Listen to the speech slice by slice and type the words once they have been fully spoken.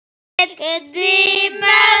It's the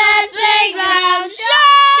Melon Playground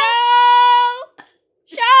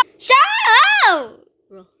Show!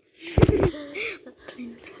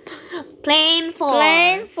 Plane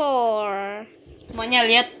 4. Semuanya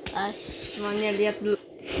lihat. Semuanya lihat dulu.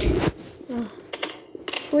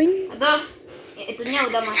 Aduh, ya, itunya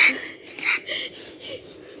udah mati.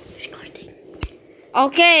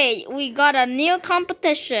 Okay, we got a new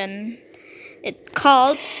competition. It's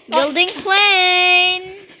called Building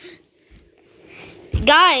Plane.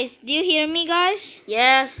 Guys, do you hear me, guys?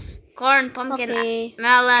 Yes, corn, pumpkin, Okay.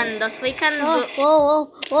 melon. Those we can do. Whoa.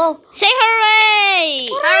 Say hooray!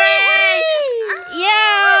 Hooray!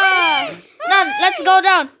 Yeah! No, let's go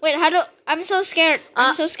down. Wait, how do... I'm so scared.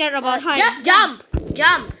 I'm so scared about heights. Just jump.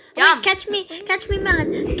 Wait, catch me,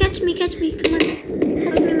 Melon. Catch me. Come on.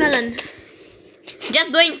 Catch me, Melon. Just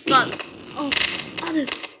doing salt. Oh,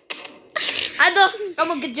 Aduh,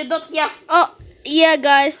 kamu kejedot ya. Oh, yeah,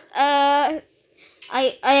 guys.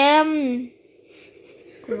 I am.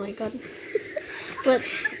 Oh my god. But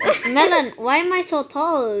Melon, why am I so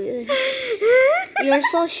tall? You're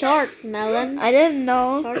so short, Melon. I didn't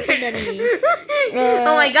know. Shorter than me.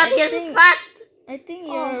 Oh my god, he's fat. I think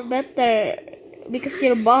you're better because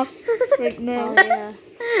you're buff right now. Oh, yeah.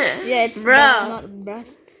 Yeah, it's Bro. buff, not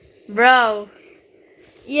breast. Bro.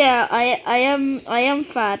 Yeah, I am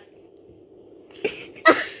fat.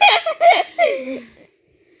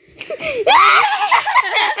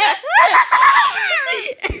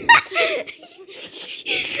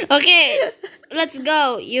 Okay, let's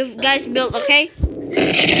go. You guys build, okay?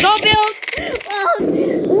 Go build.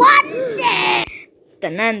 One day.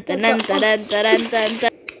 Tanan.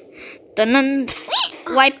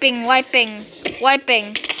 Wiping. Wait,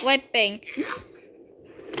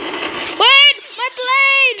 my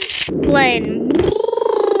plane.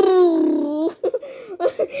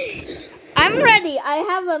 I'm ready. I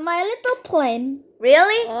have my little plane.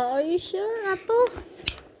 Really? Are you sure, Apple?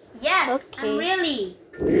 Yes. Okay. I'm really.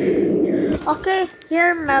 Okay,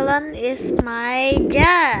 here Melon is my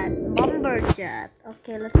jet, bomber jet.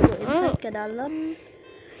 Okay, let's go inside ke dalam.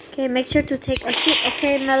 Okay, make sure to take a seat.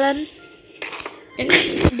 Okay, Melon.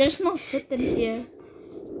 There's no seat in here.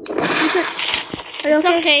 It's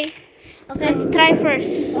okay. Okay, let's try first.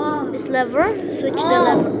 This lever, switch the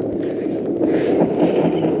lever.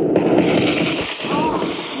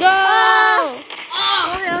 Go!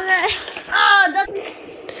 Okay. That's.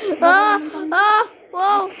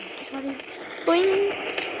 Whoa. Sorry. Boing.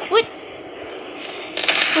 Wait.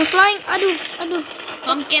 We're flying. Aduh.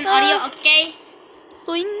 Pumpkin, are you okay?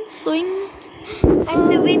 Doing.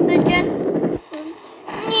 Activate the jet.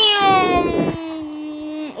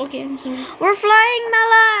 Okay, I'm sorry. We're flying,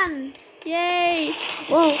 Melon. Yay.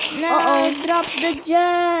 Whoa. No. Drop the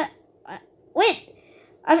jet. Wait.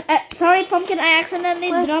 Sorry, Pumpkin. I accidentally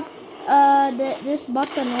dropped this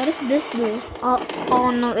button. What does this do? Oh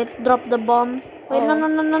no! It dropped the bomb. Wait, no.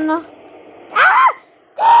 Ah!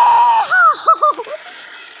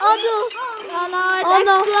 Oh no! It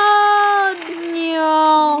explode!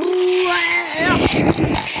 No!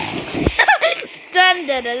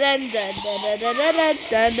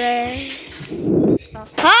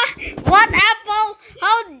 Huh? What, Apple?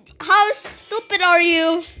 How stupid are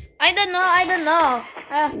you? I don't know.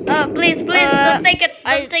 Please, Don't take it.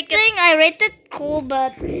 I think I rated cool,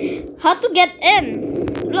 but how to get in?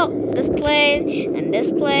 Look, this plane and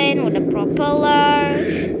this plane with a propeller,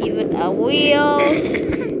 even a wheel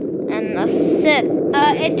and a seat.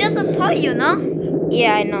 It's just a toy, you know?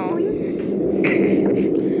 Yeah, I know.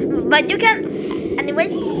 But you can,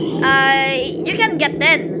 anyways, you can get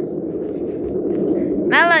in.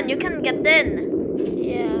 Melon, you can get in.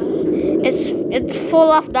 Yeah, it's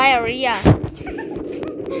full of diarrhea.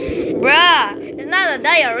 Bruh, it's not a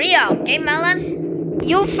diarrhea, okay, Melon?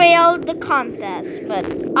 You failed the contest, but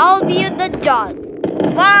I'll be the judge.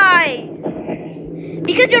 Why?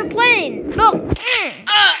 Because you're playing. Look.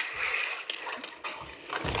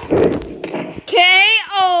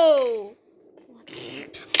 KO.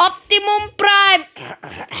 Optimum Prime.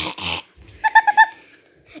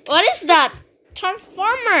 What is that?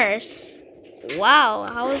 Transformers. Wow,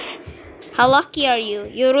 how lucky are you?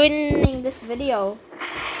 You're ruining this video.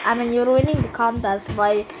 I mean, you're ruining the contest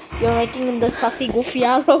by you're making the sassy goofy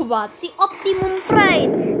robot. Si Optimum Prime.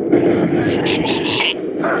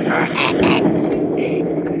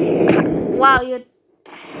 Wow,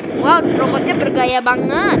 robotnya bergaya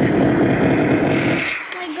banget.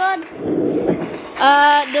 Oh my god.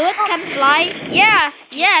 Do it can fly? Yeah,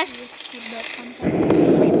 yes.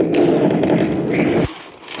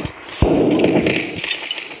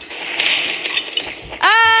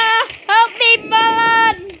 Help me,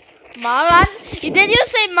 Melon. Did you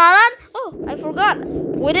say Melon? Oh, I forgot.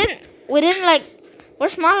 We didn't like.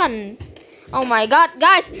 Where's Melon? Oh my God,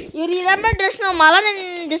 guys! You remember there's no Melon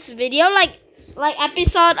in this video? Like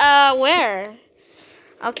episode where?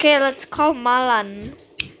 Okay, let's call Melon.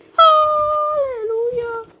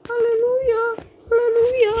 Hallelujah! Hallelujah!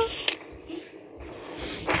 Hallelujah!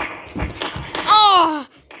 Oh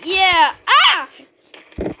yeah! Ah!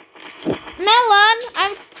 Melon,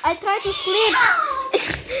 I try to sleep.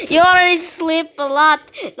 You already sleep a lot.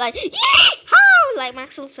 Like, yeehaw! Like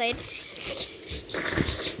Maxwell said.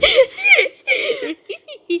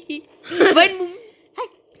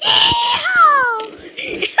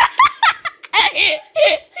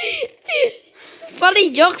 Funny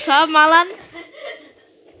jokes, huh, Melon?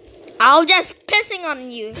 I'll just pissing on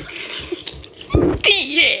you.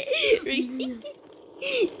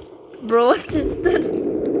 Bro, what is that?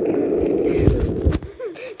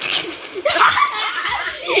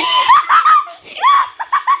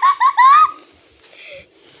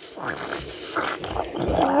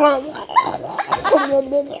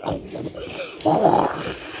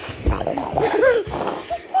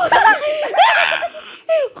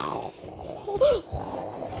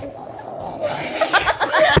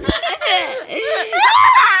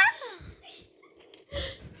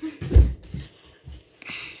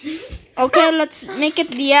 Okay, let's make it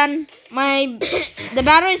the end. The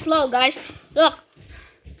battery is low, guys. Look.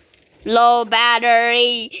 Low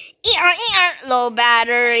battery. Low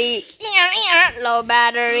battery. Low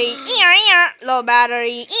battery. Low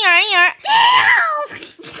battery.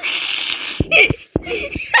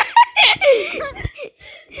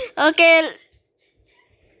 Okay.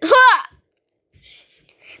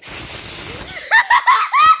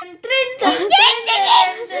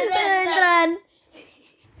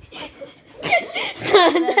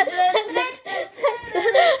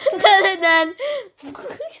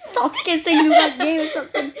 Stop kissing, you got gay or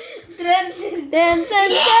something.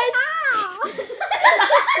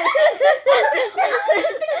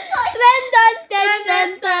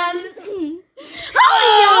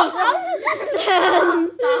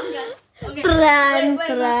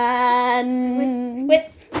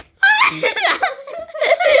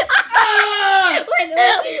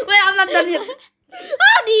 Wait, I'm not done yet.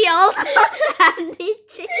 Oh, the old